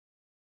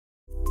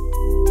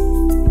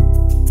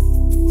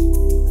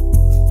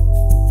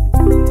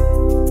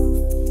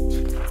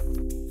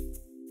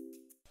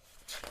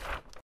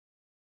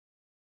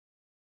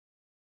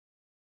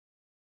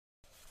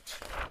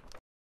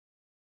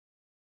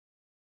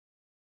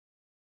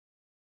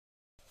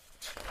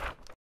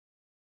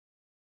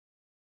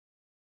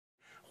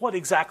what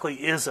exactly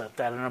is it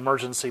that an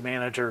emergency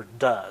manager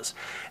does?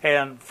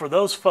 And for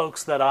those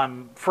folks that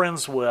I'm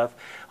friends with,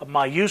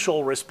 my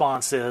usual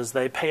response is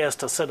they pay us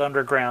to sit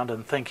underground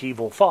and think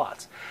evil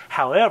thoughts.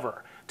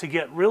 However, to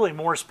get really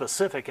more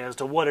specific as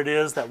to what it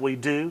is that we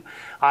do,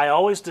 I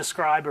always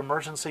describe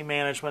emergency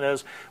management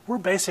as we're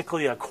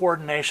basically a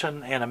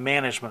coordination and a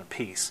management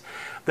piece.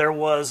 There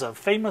was a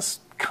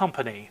famous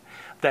company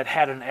that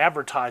had an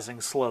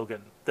advertising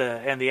slogan,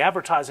 and the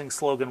advertising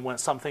slogan went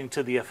something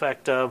to the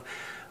effect of,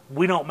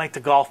 we don't make the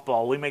golf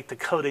ball, we make the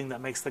coating that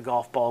makes the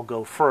golf ball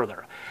go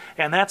further.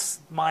 And that's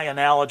my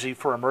analogy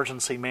for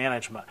emergency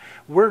management.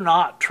 We're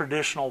not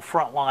traditional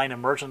frontline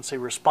emergency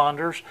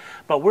responders,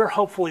 but we're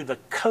hopefully the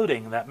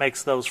coating that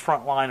makes those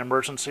frontline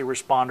emergency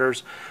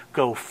responders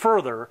go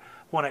further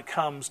when it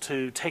comes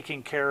to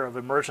taking care of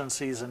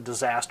emergencies and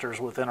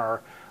disasters within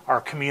our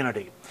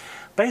community.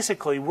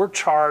 Basically, we're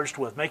charged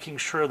with making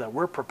sure that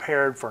we're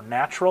prepared for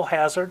natural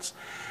hazards,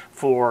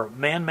 for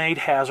man-made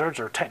hazards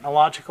or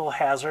technological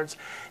hazards,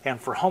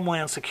 and for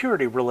homeland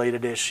security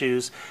related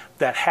issues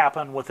that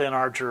happen within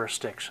our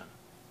jurisdiction.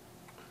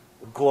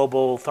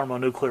 Global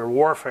thermonuclear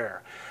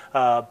warfare.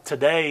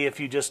 Today, if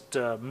you just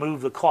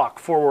move the clock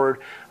forward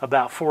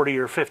about 40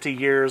 or 50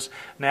 years,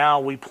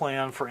 now we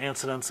plan for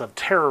incidents of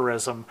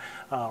terrorism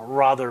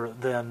rather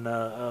than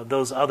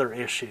those other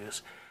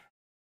issues.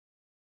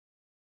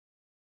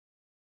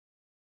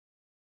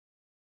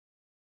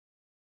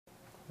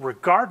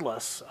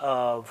 Regardless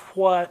of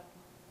what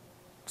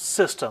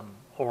system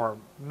or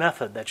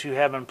method that you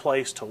have in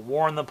place to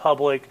warn the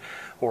public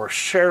or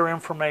share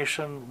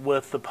information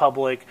with the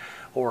public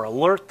or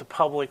alert the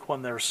public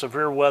when there's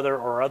severe weather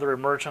or other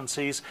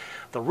emergencies,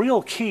 the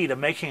real key to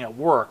making it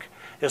work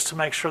is to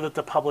make sure that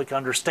the public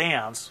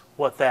understands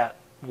what that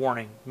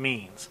warning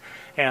means.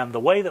 And the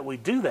way that we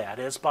do that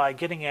is by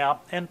getting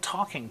out and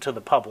talking to the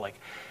public.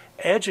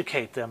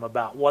 Educate them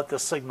about what the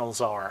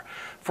signals are.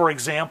 For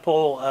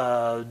example,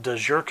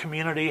 does your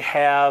community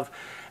have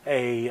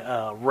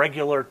a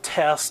regular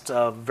test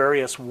of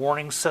various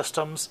warning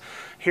systems?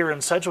 Here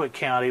in Sedgwick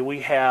County, we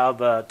have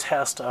a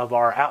test of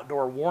our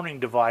outdoor warning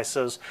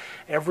devices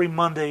every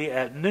Monday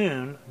at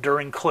noon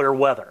during clear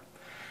weather.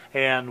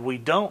 And we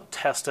don't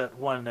test it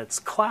when it's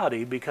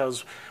cloudy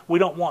because we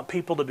don't want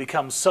people to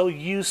become so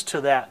used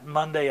to that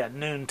Monday at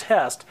noon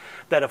test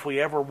that if we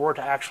ever were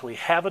to actually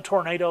have a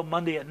tornado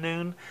Monday at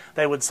noon,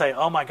 they would say,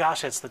 oh my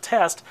gosh, it's the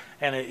test,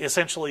 and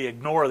essentially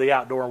ignore the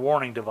outdoor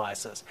warning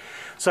devices.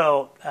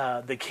 So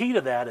the key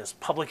to that is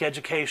public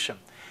education.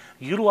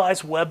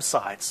 Utilize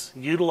websites,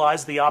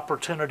 utilize the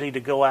opportunity to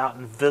go out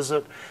and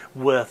visit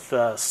with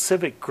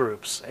civic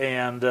groups,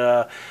 and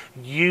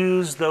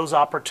use those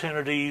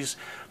opportunities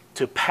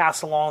to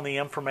pass along the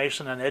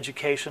information and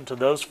education to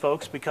those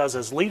folks, because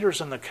as leaders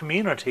in the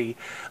community,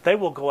 they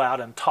will go out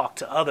and talk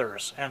to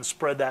others and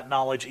spread that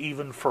knowledge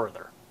even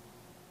further.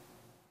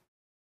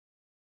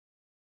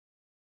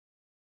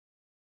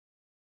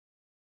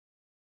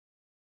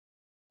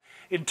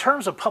 In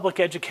terms of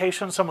public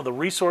education, some of the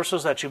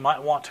resources that you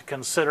might want to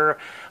consider,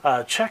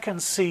 check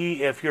and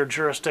see if your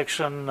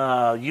jurisdiction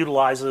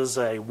utilizes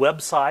a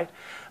website.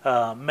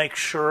 Make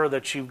sure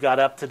that you've got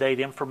up-to-date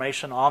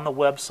information on the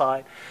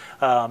website.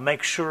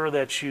 Make sure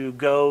that you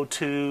go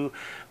to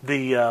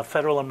the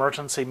Federal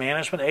Emergency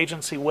Management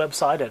Agency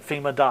website at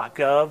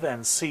FEMA.gov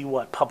and see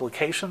what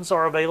publications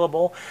are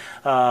available.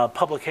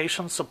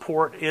 Publication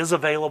support is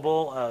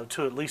available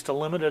to at least a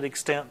limited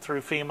extent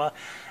through FEMA,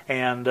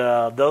 and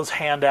those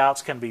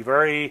handouts can be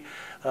very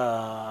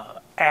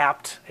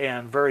apt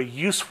and very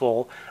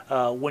useful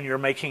when you're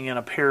making an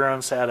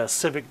appearance at a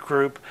civic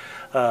group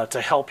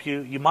to help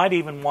you. You might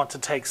even want to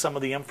take some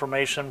of the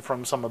information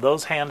from some of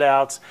those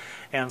handouts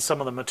and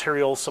some of the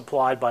materials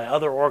supplied by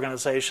other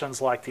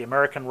organizations like the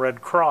American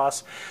Red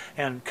Cross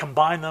and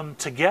combine them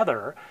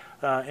together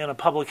in a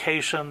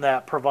publication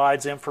that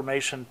provides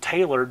information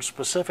tailored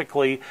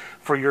specifically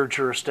for your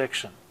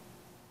jurisdiction.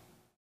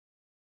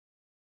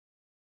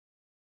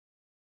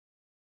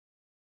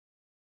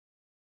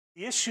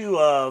 The issue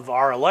of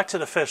our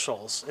elected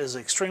officials is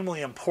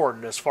extremely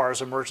important as far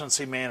as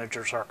emergency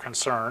managers are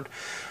concerned.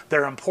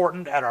 They're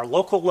important at our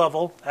local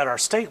level, at our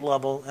state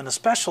level, and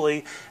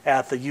especially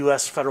at the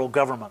U.S. federal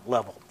government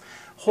level.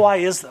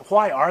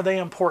 Why are they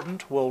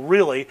important? Well,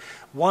 really,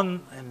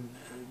 one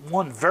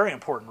very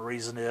important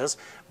reason is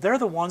they're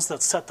the ones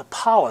that set the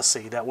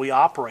policy that we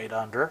operate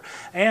under,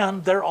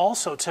 and they're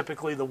also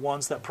typically the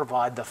ones that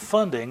provide the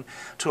funding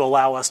to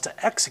allow us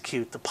to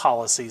execute the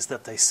policies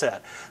that they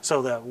set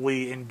so that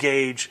we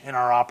engage in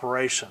our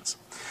operations.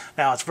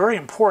 Now, it's very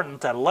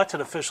important that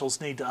elected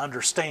officials need to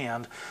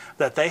understand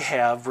that they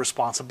have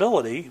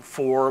responsibility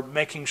for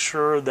making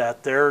sure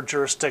that their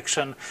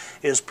jurisdiction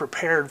is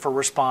prepared for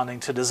responding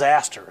to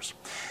disasters.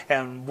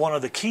 And one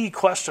of the key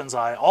questions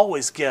I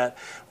always get,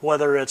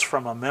 whether it's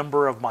from a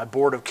member of my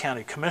Board of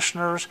County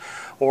Commissioners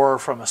or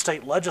from a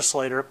state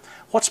legislator,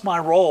 what's my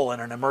role in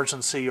an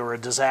emergency or a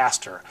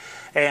disaster?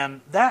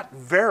 And that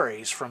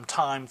varies from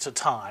time to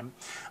time,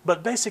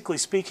 but basically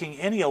speaking,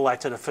 any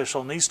elected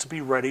official needs to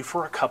be ready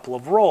for a couple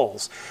of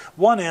roles.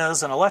 One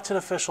is an elected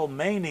official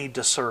may need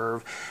to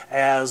serve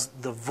as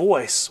the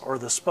voice or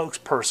the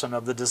spokesperson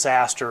of the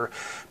disaster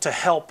to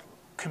help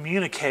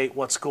communicate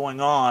what's going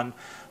on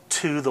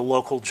to the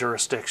local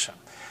jurisdiction.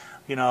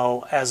 You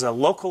know, as a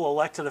local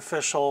elected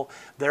official,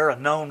 they're a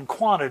known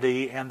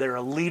quantity and they're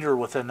a leader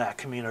within that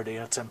community.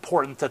 And it's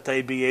important that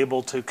they be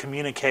able to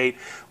communicate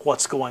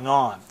what's going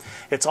on.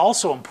 It's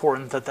also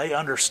important that they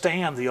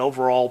understand the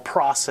overall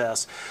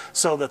process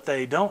so that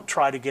they don't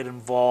try to get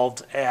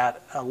involved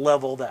at a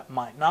level that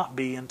might not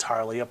be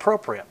entirely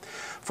appropriate.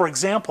 For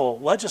example,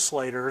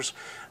 legislators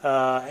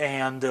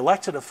and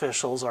elected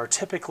officials are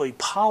typically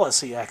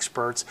policy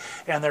experts,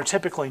 and they're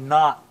typically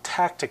not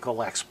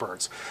tactical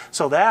experts.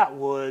 So that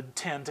would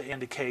tend to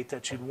indicate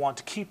that you'd want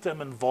to keep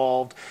them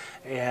involved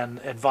and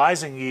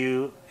advising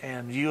you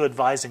and you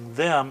advising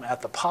them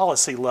at the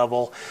policy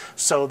level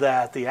so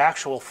that the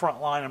actual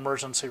frontline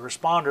emergency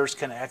responders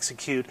can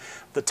execute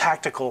the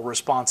tactical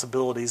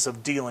responsibilities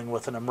of dealing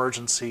with an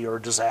emergency or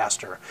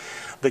disaster.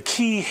 The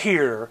key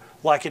here,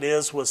 like it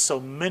is with so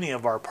many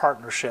of our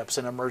partnerships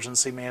in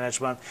emergency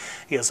management,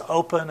 is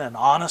open and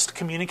honest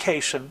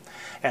communication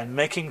and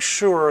making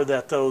sure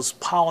that those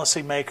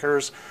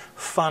policymakers,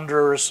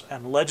 funders,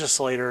 and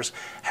legislators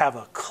have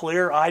a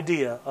clear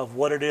idea of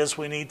what it is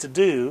we need to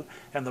do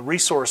and the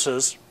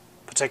resources,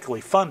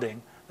 particularly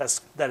funding,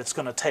 that it's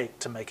going to take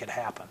to make it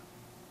happen.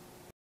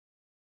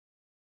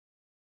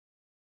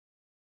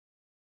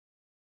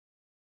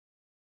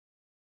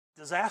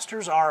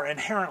 Disasters are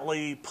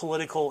inherently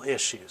political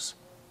issues.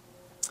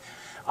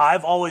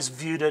 I've always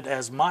viewed it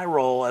as my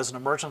role as an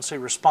emergency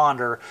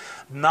responder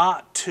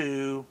not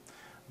to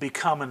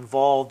become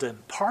involved in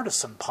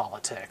partisan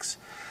politics,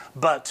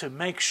 but to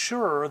make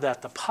sure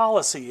that the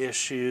policy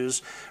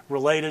issues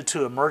related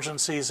to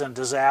emergencies and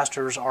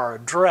disasters are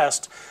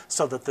addressed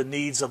so that the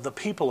needs of the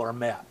people are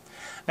met.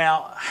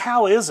 Now,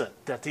 how is it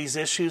that these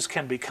issues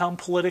can become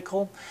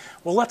political?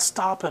 Well, let's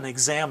stop and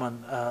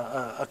examine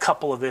a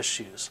couple of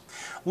issues.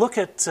 Look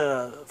at,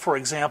 for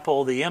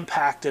example, the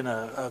impact in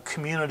a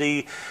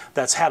community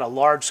that's had a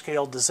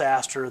large-scale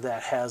disaster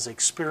that has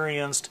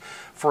experienced,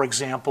 for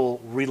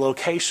example,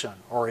 relocation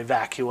or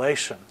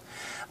evacuation.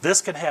 This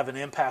can have an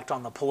impact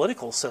on the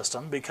political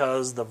system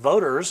because the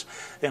voters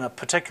in a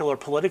particular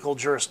political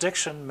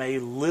jurisdiction may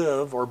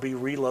live or be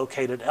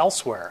relocated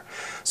elsewhere.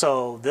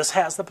 So this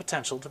has the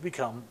potential to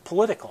become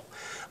political.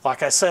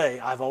 Like I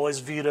say, I've always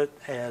viewed it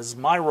as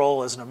my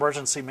role as an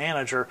emergency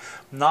manager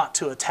not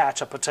to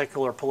attach a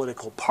particular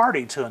political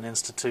party to an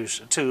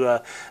institution,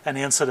 to an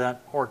incident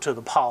or to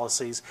the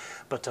policies,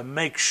 but to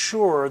make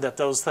sure that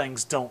those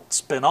things don't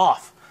spin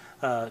off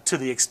to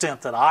the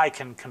extent that I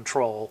can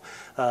control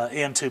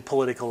into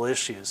political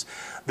issues.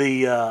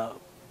 The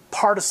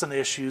partisan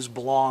issues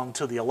belong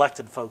to the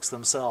elected folks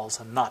themselves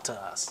and not to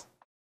us.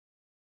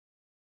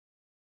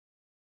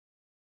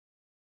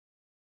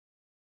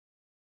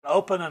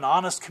 Open and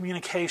honest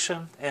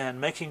communication and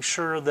making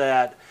sure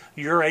that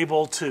you're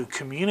able to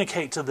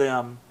communicate to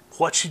them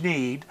what you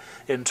need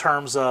in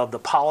terms of the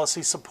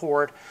policy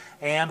support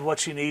and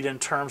what you need in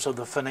terms of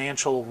the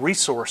financial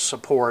resource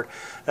support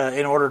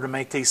in order to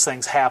make these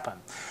things happen.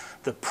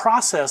 The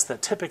process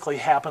that typically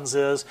happens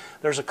is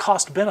there's a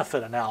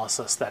cost-benefit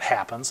analysis that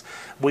happens.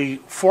 We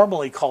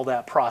formally call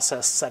that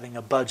process setting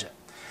a budget.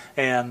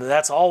 And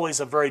that's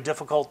always a very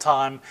difficult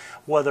time,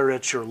 whether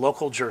it's your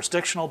local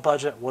jurisdictional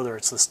budget, whether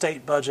it's the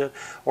state budget,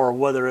 or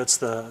whether it's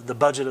the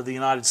budget of the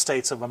United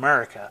States of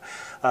America.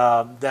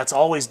 That's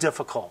always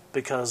difficult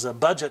because a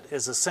budget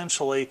is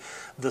essentially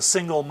the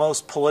single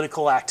most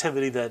political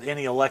activity that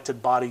any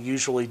elected body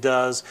usually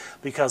does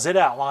because it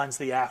outlines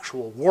the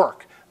actual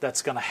work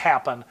that's going to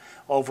happen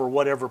over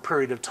whatever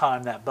period of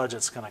time that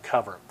budget's going to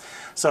cover.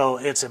 So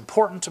it's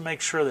important to make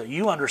sure that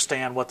you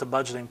understand what the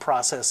budgeting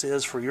process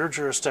is for your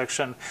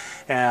jurisdiction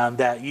and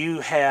that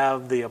you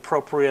have the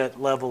appropriate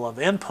level of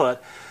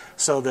input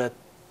so that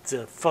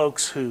the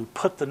folks who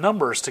put the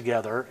numbers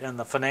together in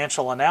the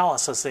financial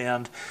analysis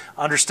end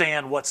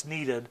understand what's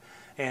needed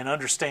and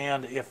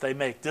understand if they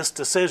make this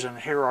decision,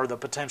 here are the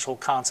potential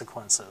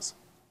consequences.